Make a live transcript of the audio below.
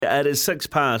It is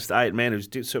 8:06, man. Who's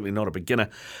certainly not a beginner.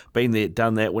 Been there,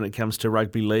 done that when it comes to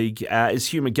rugby league. Is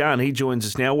Hugh McGahan. He joins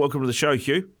us now. Welcome to the show,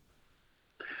 Hugh.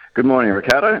 Good morning,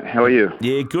 Ricardo. How are you?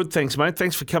 Yeah, good. Thanks, mate.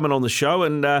 Thanks for coming on the show,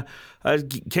 and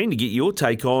keen to get your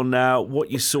take on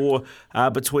what you saw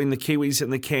between the Kiwis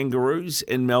and the Kangaroos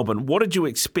in Melbourne. What did you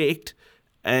expect,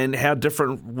 and how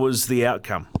different was the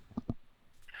outcome?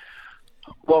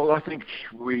 Well, I think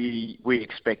we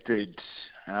expected,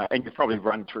 and you've probably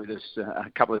run through this a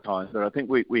couple of times, but I think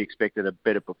we expected a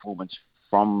better performance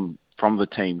from the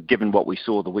team, given what we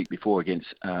saw the week before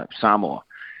against Samoa.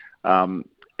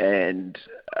 And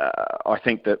I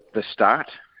think that the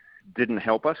start didn't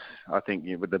help us. I think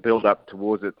with the build-up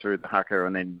towards it through the haka,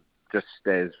 and then just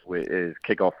as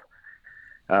kick-off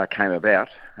came about,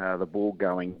 the ball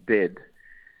going dead,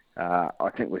 I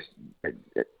think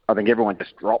everyone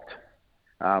just dropped.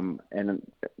 And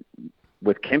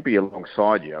with Kempy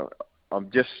alongside you,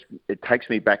 it takes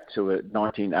me back to a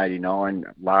 1989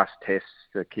 last test,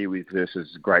 the Kiwis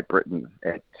versus Great Britain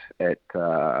at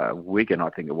Wigan, I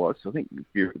think it was. I think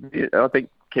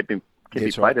Kempy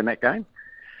played in that game.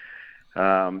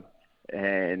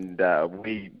 And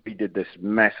we did this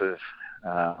massive.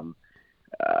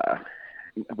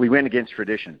 We went against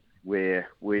tradition where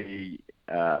we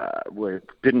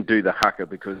didn't do the haka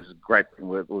because Great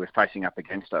Britain were facing up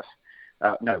against us.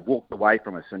 Walked away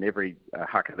from us in every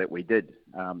haka that we did.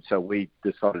 So we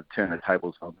decided to turn the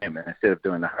tables on them, and instead of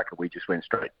doing the haka, we just went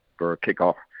straight for a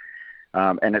kick-off.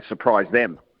 And it surprised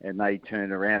them, and they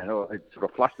turned around. It sort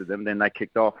of flustered them. Then they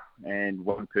kicked off, and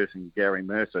one person, Gary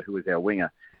Mercer, who was our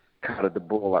winger, cutted the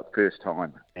ball up first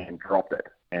time and dropped it.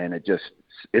 And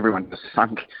everyone just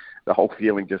sunk. The whole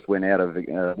feeling just went out of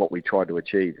what we tried to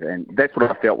achieve. And that's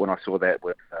what I felt when I saw that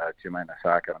with Jermaine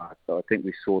Osaka. And I think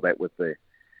we saw that with the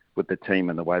team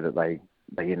and the way that they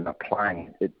ended up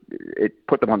playing. It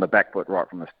put them on the back foot right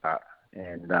from the start,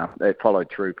 and it followed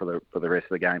through for the rest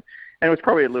of the game. And it was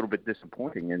probably a little bit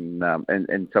disappointing in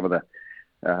some of the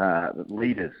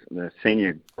leaders, the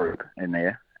senior group in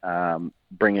there,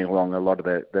 bringing along a lot of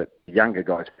the younger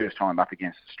guys. First time up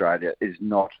against Australia is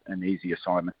not an easy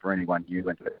assignment for anyone new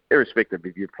into it, irrespective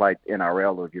if you've played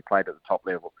NRL or if you played at the top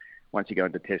level. Once you go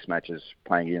into test matches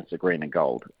playing against the green and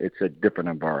gold, it's a different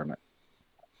environment.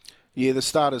 Yeah, the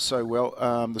start is so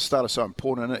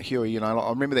important, isn't it, Huey? I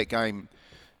remember that game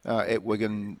at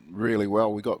Wigan really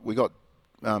well. We got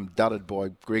dudded by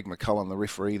Greg McCullum, the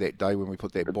referee, that day when we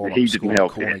put that ball up the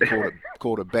corner. He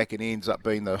called it back, and he ends up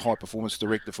being the high performance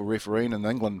director for refereeing in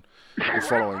England the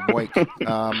following week.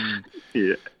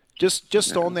 Yeah.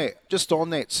 Just on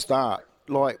that start,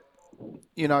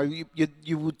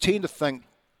 you would tend to think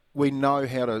we know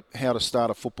how to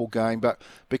start a football game, but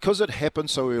because it happened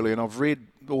so early, and I've read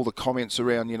all the comments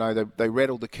around, they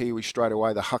rattled the Kiwi straight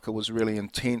away. The haka was really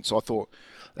intense. I thought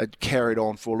it carried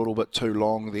on for a little bit too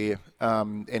long there,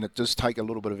 and it does take a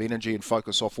little bit of energy and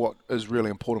focus off what is really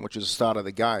important, which is the start of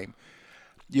the game.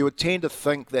 You would tend to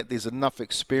think that there's enough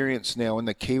experience now in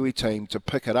the Kiwi team to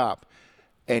pick it up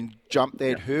and jump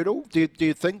that hurdle. Do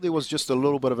you think there was just a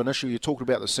little bit of an issue? You talked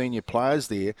about the senior players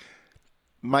there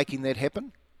making that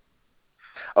happen?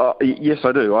 Yes,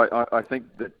 I do. I think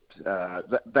that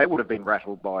they would have been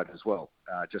rattled by it as well,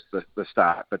 just the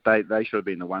start. But they should have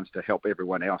been the ones to help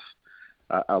everyone else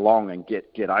along and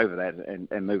get over that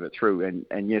and move it through.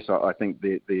 And yes, I think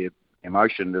the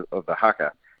emotion of the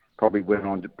haka probably went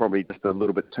on probably just a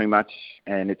little bit too much.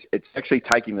 And it's actually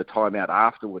taking the time out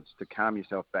afterwards to calm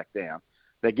yourself back down.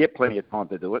 They get plenty of time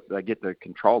to do it. They get to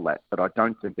control that. But I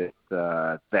don't think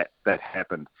that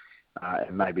happened.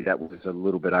 And maybe that was a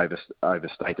little bit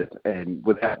overstated. And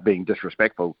without being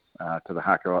disrespectful to the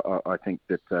haka, I think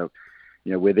that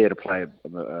we're there to play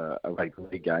a rugby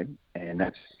league game, and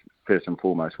that's first and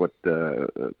foremost what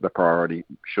the priority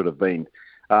should have been.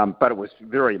 But it was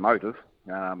very emotive,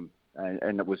 and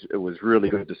it was really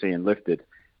good to see and lifted.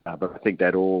 But I think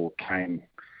that all came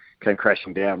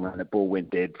crashing down when the ball went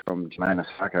dead from Jermaine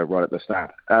Osaka right at the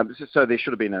start. So there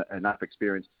should have been enough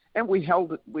experience. And we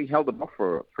held them off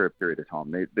for a period of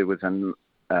time. There was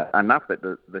enough that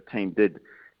the team did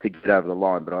to get over the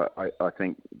line. But I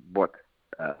think what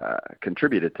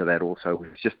contributed to that also was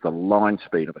just the line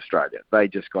speed of Australia. They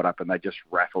just got up and they just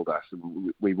rattled us.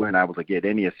 We weren't able to get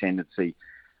any ascendancy.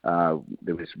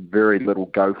 There was very little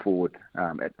go forward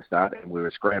at the start, and we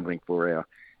were scrambling for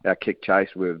our kick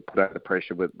chase. We were put under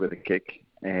pressure with a kick,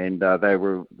 and they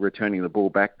were returning the ball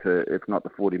back to, if not the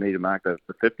 40-metre mark, the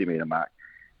 50-metre mark.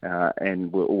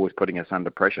 And were always putting us under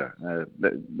pressure.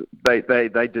 They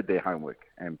did their homework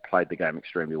and played the game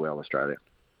extremely well, Australia.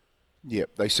 Yeah,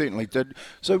 they certainly did.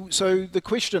 So the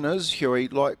question is, Huey,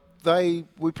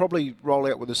 we probably roll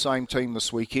out with the same team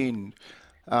this weekend.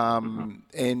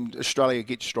 And Australia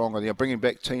gets stronger. They're bringing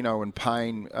back Tino and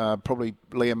Payne, probably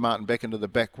Liam Martin back into the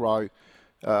back row,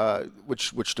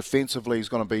 which defensively is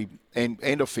going to be,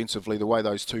 and offensively, the way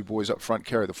those two boys up front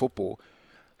carry the football.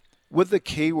 With the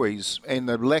Kiwis and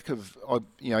the lack of,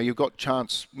 you've got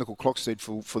Chance Nickel-Clockstead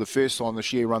for the first time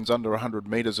this year runs under 100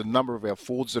 metres. A number of our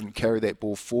forwards didn't carry that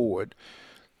ball forward.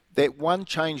 That one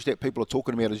change that people are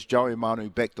talking about is Joey Manu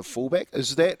back to fullback.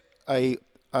 Is that a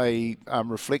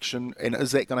reflection, and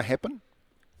is that going to happen?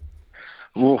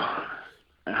 Well,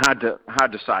 hard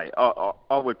to say.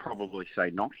 I would probably say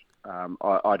not.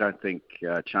 I don't think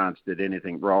Chance did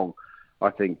anything wrong. I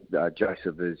think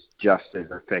Joseph is just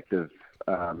as effective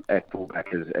at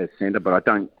fullback as centre, but I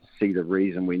don't see the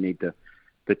reason we need to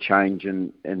change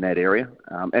in that area.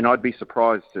 And I'd be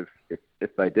surprised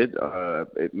if they did.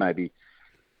 It may be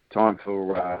time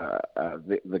for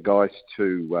the guys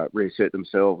to reassert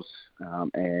themselves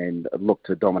and look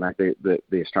to dominate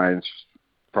the Australians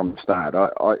from the start.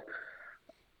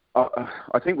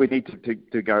 I think we need to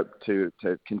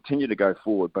continue to go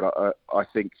forward, but I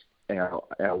think our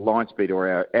line speed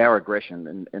or our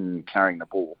aggression in carrying the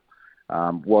ball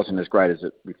wasn't as great as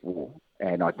it before.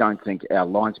 And I don't think our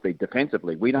line speed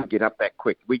defensively, we don't get up that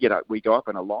quick. We go up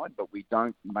in a line, but we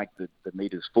don't make the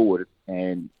metres forward,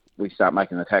 and we start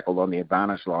making the tackle on the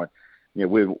advantage line.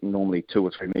 We're normally 2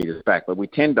 or 3 metres back, but we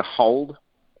tend to hold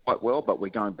quite well, but we're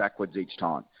going backwards each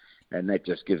time. And that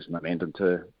just gives momentum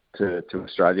to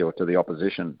Australia or to the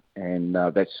opposition. And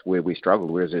that's where we struggle,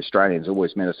 whereas the Australians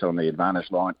always met us on the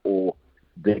advantage line or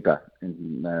deeper.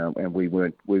 And we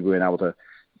weren't able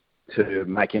to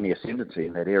make any ascendancy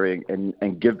in that area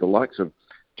and give the likes of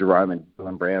Jerome and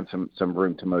Dylan Brown some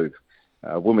room to move.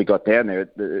 When we got down there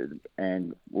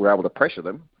and were able to pressure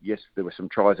them, yes, there were some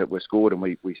tries that were scored, and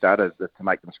we started to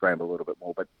make them scramble a little bit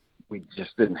more, but we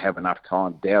just didn't have enough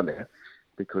time down there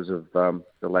because of the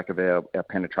lack of our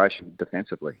penetration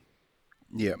defensively.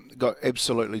 Yeah, got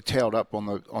absolutely towed up on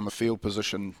the field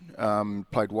position.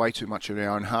 Played way too much in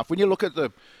our own half. When you look at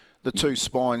the two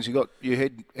spines, you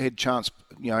had Chance.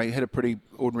 He had a pretty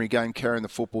ordinary game carrying the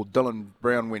football. Dylan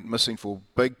Brown went missing for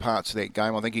big parts of that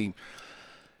game. I think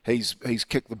he's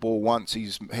kicked the ball once.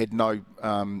 He's had no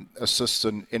assists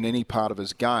in any part of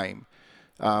his game.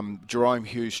 Jerome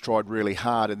Hughes tried really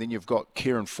hard, and then you've got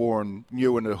Kieran Foran,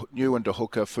 new into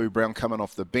hooker, Fu Brown coming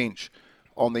off the bench.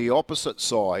 On the opposite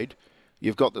side,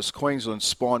 you've got this Queensland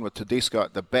spine with Tedesco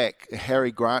at the back.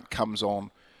 Harry Grant comes on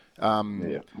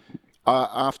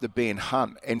after Ben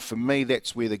Hunt, and for me,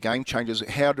 that's where the game changes.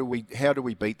 How do we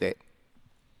beat that?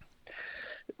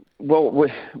 Well,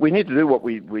 we need to do what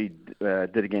we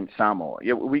did against Samoa.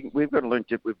 Yeah, we've got to learn.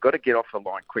 We've got to get off the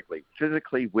line quickly.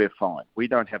 Physically, we're fine. We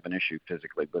don't have an issue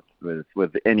physically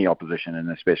with any opposition, and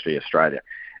especially Australia.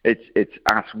 It's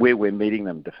us where we're meeting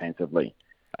them defensively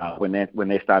when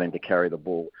they're starting to carry the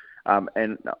ball.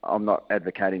 And I'm not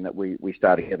advocating that we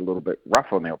start to get a little bit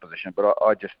rough on the opposition, but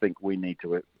I just think we need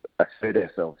to assert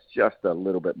ourselves just a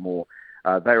little bit more.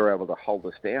 They were able to hold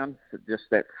us down for just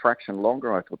that fraction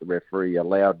longer. I thought the referee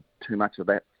allowed too much of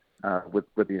that with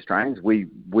the Australians.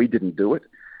 We didn't do it.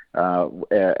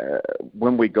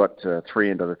 When we got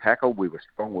 3 into the tackle, we were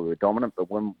strong, we were dominant,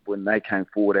 but when they came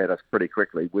forward at us pretty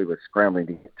quickly, we were scrambling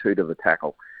to get 2 to the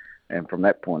tackle. And from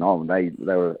that point on, they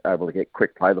were able to get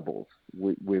quick play the balls.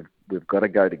 We've got to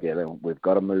go together. We've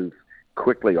got to move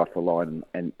quickly off the line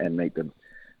and meet them.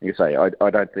 You say, I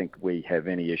don't think we have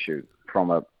any issue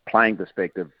from a playing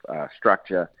perspective,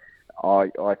 structure.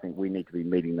 I think we need to be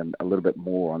meeting them a little bit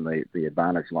more on the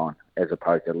advantage line as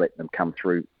opposed to letting them come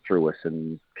through us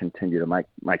and continue to make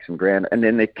some ground. And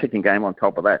then their kicking game on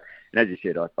top of that. And as you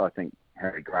said, I think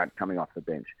Harry Grant coming off the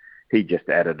bench, he just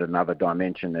added another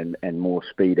dimension and more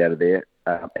speed out of there.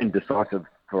 Indecisive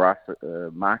for us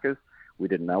markers. We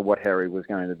didn't know what Harry was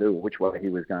going to do or which way he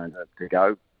was going to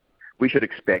go. We should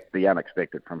expect the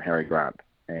unexpected from Harry Grant.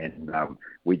 And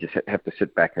we just have to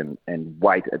sit back and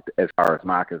wait as far as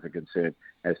markers are concerned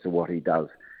as to what he does.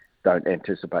 Don't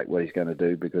anticipate what he's going to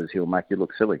do because he'll make you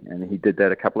look silly. And he did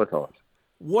that a couple of times.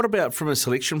 What about from a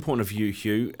selection point of view,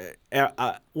 Hugh?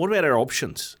 What about our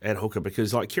options at hooker?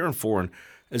 Because like Kieran Foran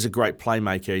is a great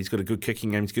playmaker. He's got a good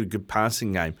kicking game. He's got a good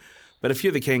passing game. But if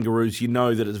you're the Kangaroos, you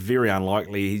know that it's very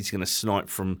unlikely he's going to snipe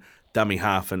from dummy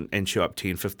half and show up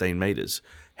 10, 15 metres.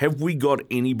 Have we got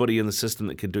anybody in the system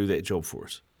that could do that job for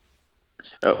us?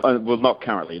 Well, not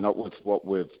currently, not with what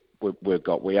we've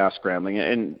got. We are scrambling.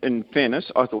 And in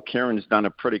fairness, I thought Kieran's done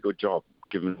a pretty good job,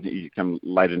 given he come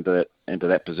late into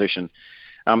that position.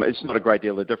 It's not a great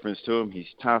deal of difference to him.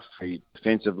 He's tough.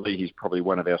 Defensively, he's probably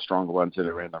one of our stronger ones in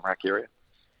around the ruck area.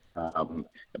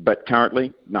 But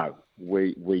currently, no,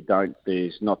 we don't.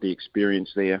 There's not the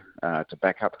experience there to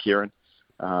back up Kieran.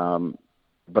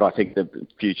 But I think the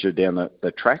future down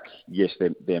the track, yes,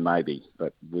 there may be.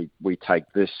 But we take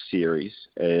this series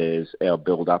as our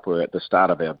build-up. We're at the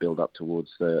start of our build-up towards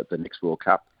the next World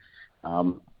Cup.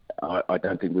 I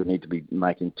don't think we need to be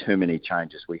making too many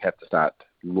changes. We have to start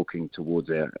looking towards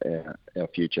our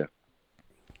future.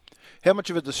 How much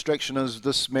of a distraction is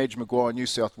this Madge Maguire New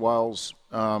South Wales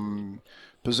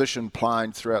position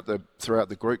playing throughout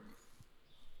the group?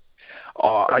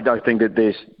 I don't think that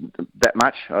there's that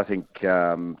much. I think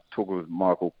talking with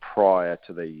Michael prior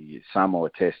to the Samoa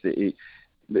test,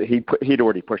 he'd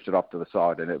already pushed it off to the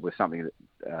side, and it was something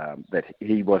that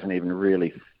he wasn't even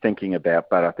really thinking about.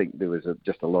 But I think there was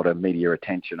just a lot of media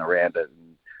attention around it.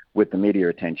 And with the media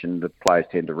attention, the players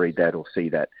tend to read that or see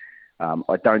that.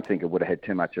 I don't think it would have had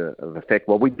too much of effect.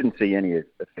 Well, we didn't see any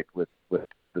effect with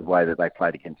the way that they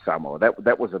played against Samoa.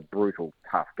 That was a brutal,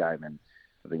 tough game, and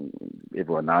I think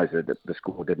everyone knows that the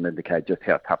score didn't indicate just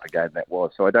how tough a game that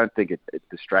was. So I don't think it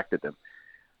distracted them.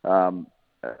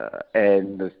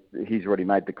 And he's already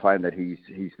made the claim that he's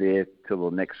there till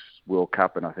the next World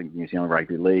Cup, and I think New Zealand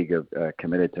Rugby League are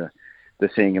committed to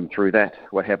seeing him through that.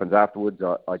 What happens afterwards,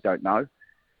 I don't know.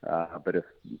 But if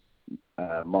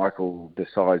Michael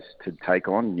decides to take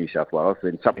on New South Wales,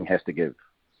 then something has to give.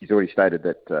 He's already stated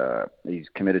that he's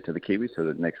committed to the Kiwis for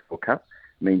the next World Cup.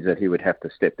 Means that he would have to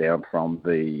step down from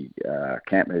the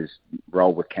his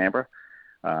role with Canberra,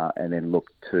 and then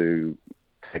look to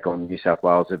take on New South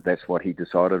Wales if that's what he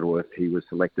decided, or if he was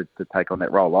selected to take on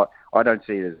that role. I don't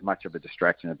see it as much of a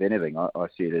distraction of anything. I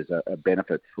see it as a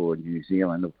benefit for New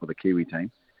Zealand or for the Kiwi team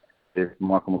if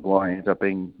Michael Maguire ends up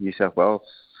being New South Wales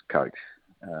coach.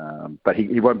 But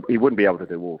he wouldn't be able to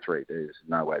do all three. There's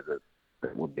no way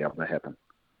that would be able to happen.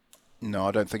 No,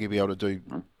 I don't think he'd be able to do,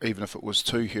 even if it was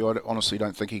two, Hugh. I honestly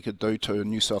don't think he could do two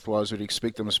in New South Wales. We'd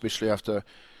expect them, especially after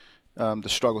the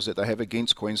struggles that they have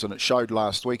against Queensland. It showed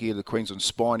last week. He had the Queensland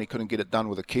spine. He couldn't get it done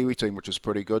with a Kiwi team, which is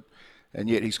pretty good. And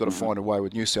yet he's got to find a way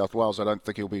with New South Wales. I don't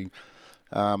think he'll be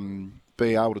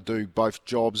able to do both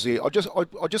jobs there. I just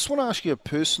want to ask you a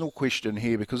personal question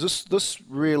here, because this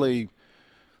really...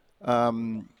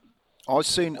 I've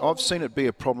seen it be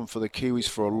a problem for the Kiwis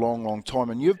for a long, long time,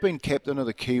 and you've been captain of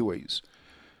the Kiwis.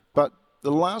 But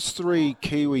the last three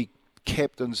Kiwi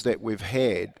captains that we've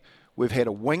had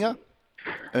a winger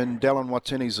in Dallin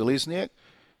Watene-Zelezniak.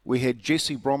 We had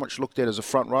Jesse Bromwich looked at as a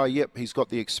front row. Yep, he's got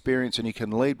the experience and he can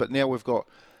lead. But now we've got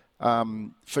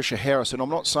Fisher Harris, and I'm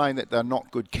not saying that they're not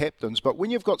good captains, but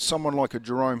when you've got someone like a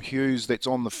Jerome Hughes that's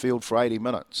on the field for 80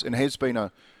 minutes and has been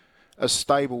a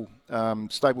stable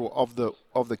of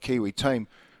the Kiwi team,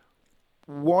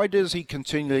 why does he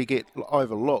continually get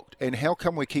overlooked? And how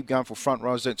come we keep going for front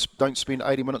rows that don't spend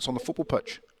 80 minutes on the football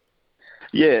pitch?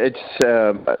 Yeah, it's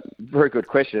a very good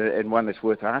question, and one that's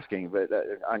worth asking. But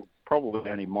probably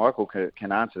only Michael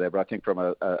can answer that. But I think from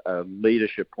a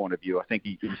leadership point of view, I think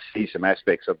he sees some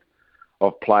aspects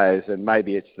of players, and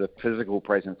maybe it's the physical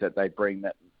presence that they bring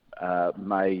that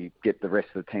may get the rest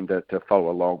of the team to follow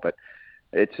along. But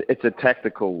it's a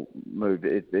tactical move.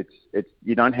 It's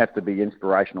you don't have to be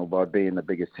inspirational by being the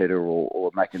biggest hitter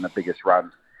or making the biggest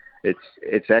runs.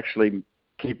 It's actually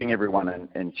keeping everyone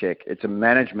in check. It's a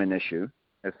management issue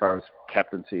as far as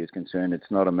captaincy is concerned.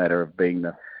 It's not a matter of being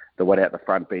the one out the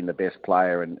front, being the best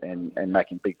player and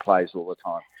making big plays all the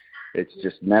time. It's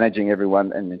just managing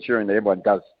everyone and ensuring that everyone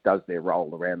does their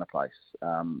role around the place.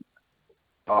 I'm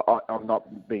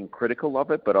not being critical of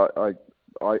it, but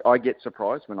I get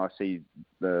surprised when I see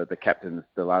the captains,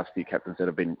 the last few captains that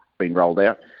have been rolled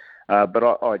out. But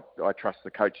I trust the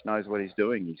coach knows what he's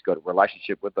doing. He's got a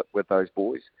relationship with those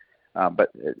boys.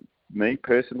 But me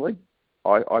personally,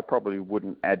 I probably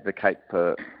wouldn't advocate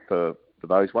for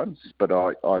those ones. But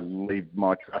I leave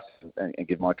my trust and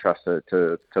give my trust to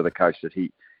the coach that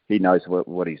he knows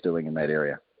what he's doing in that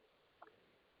area.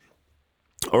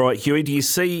 All right, Huey, do you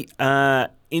see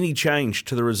any change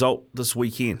to the result this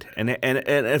weekend? And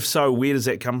if so, where does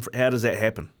that come from? How does that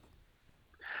happen?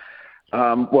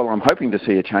 Well, I'm hoping to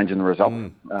see a change in the result.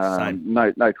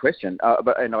 No question.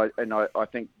 But I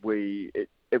think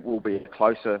it will be a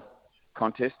closer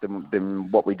contest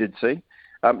than what we did see.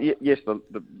 Yes, the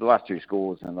last two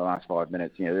scores in the last 5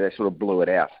 minutes, they sort of blew it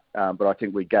out. But I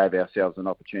think we gave ourselves an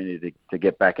opportunity to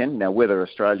get back in. Now, whether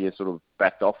Australia sort of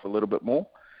backed off a little bit more,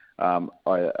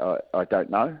 I don't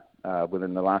know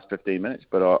within the last 15 minutes.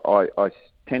 But I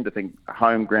tend to think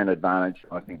home ground advantage.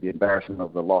 I think the embarrassment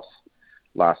of the loss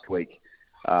last week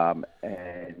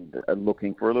and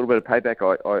looking for a little bit of payback,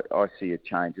 I see a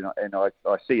change. And I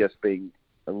see us being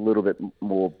a little bit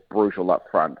more brutal up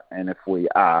front. And if we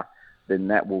are, then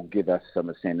that will give us some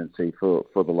ascendancy for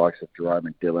the likes of Jerome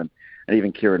and Dylan and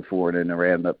even Kieran Ford and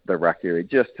around the ruck area,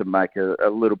 just to make a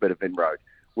little bit of inroad.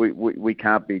 We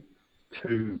can't be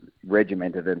too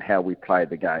regimented in how we play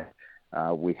the game.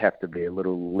 We have to be a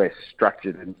little less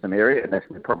structured in some area, and that's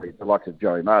probably the likes of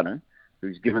Joey Manu,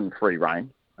 who's given free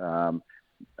rein,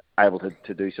 able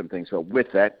to do some things. Well,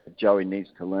 with that, Joey needs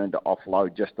to learn to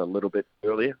offload just a little bit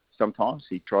earlier. Sometimes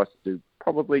he tries to do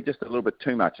probably just a little bit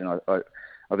too much, and I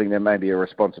think there may be a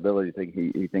responsibility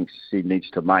thing he thinks he needs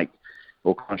to make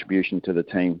or contribution to the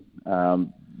team.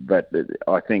 But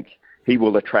I think he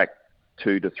will attract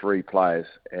 2 to 3 players,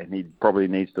 and he probably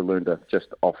needs to learn to just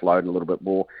offload a little bit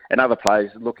more. And other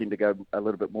players looking to go a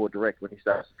little bit more direct. When he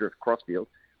starts to drift crossfield,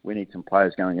 we need some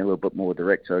players going a little bit more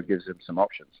direct, so it gives him some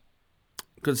options.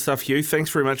 Good stuff, Hugh. Thanks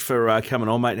very much for coming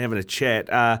on, mate, and having a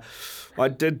chat. I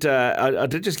did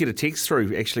just get a text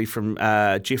through, actually, from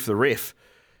Jeff the ref.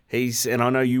 And I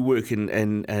know you work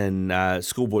in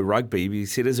schoolboy rugby. He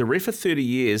said, as a ref for 30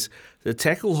 years, the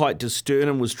tackle height to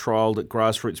sternum was trialled at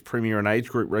grassroots premier and age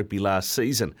group rugby last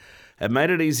season. It made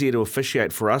it easier to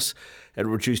officiate for us. It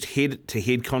reduced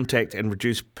head-to-head contact and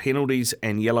reduced penalties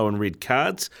and yellow and red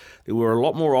cards. There were a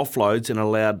lot more offloads and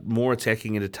allowed more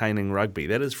attacking, entertaining rugby.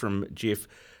 That is from Jeff.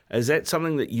 Is that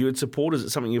something that you would support? Is it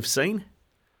something you've seen?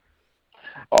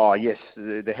 Oh, yes,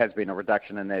 there has been a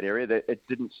reduction in that area. It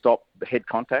didn't stop the head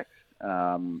contact,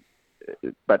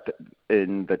 but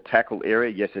in the tackle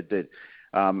area, yes, it did.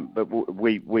 But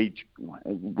we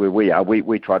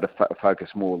try to focus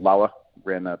more lower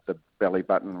around the belly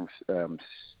button,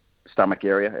 stomach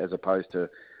area, as opposed to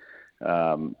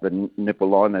the nipple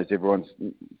line, as everyone's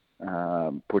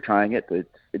portraying it.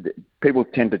 People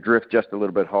tend to drift just a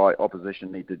little bit high.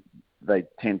 Opposition they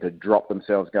tend to drop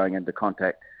themselves going into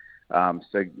contact.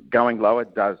 So going lower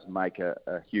does make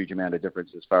a huge amount of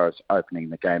difference as far as opening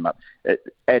the game up.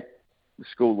 At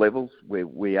school levels, where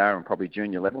we are, and probably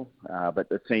junior level, but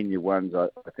the senior ones, I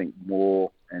think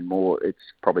more and more, it's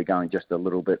probably going just a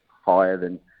little bit higher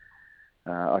than.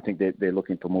 I think they're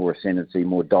looking for more ascendancy,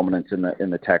 more dominance in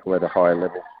the tackle at a higher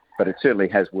level. But it certainly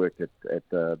has worked at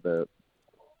the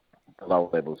lower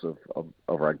levels of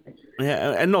rugby.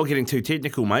 Yeah, and not getting too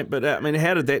technical, mate, but I mean,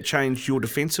 how did that change your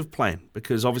defensive plan?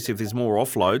 Because obviously if there's more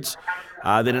offloads,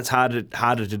 then it's harder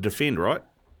to defend, right?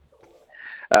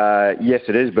 Yes,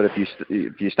 it is, but if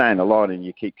you stay in the line and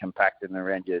you keep compacting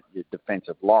around your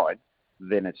defensive line,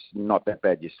 then it's not that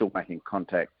bad. You're still making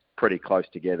contact pretty close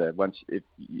together. If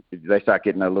they start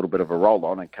getting a little bit of a roll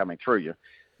on and coming through you,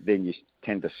 then you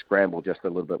tend to scramble just a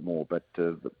little bit more. But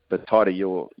the tighter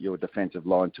your defensive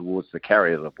line towards the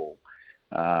carrier of the ball,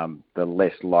 the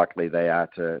less likely they are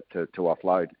to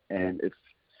offload. And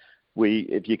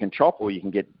if you can chop or you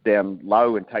can get down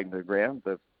low and take to the ground,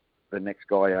 the next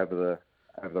guy over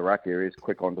the ruck area is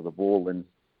quick onto the ball and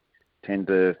tend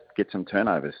to get some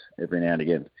turnovers every now and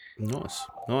again. Nice.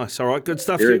 All right, good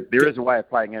stuff. There is a way of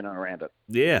playing in and around it.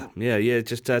 Yeah.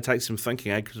 Just take some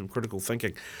thinking, some critical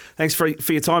thinking. Thanks for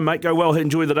your time, mate. Go well.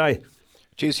 Enjoy the day.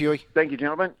 Cheers, Huey. Thank you,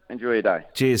 gentlemen. Enjoy your day.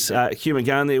 Cheers. Hugh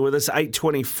McGahan there with us,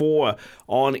 8:24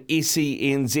 on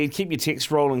SENZ. Keep your text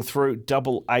rolling through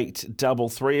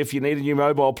 8833. If you need a new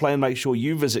mobile plan, make sure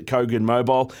you visit Kogan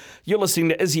Mobile. You're listening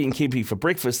to Izzy and Kempi for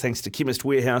breakfast, thanks to Chemist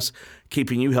Warehouse,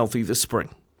 keeping you healthy this spring.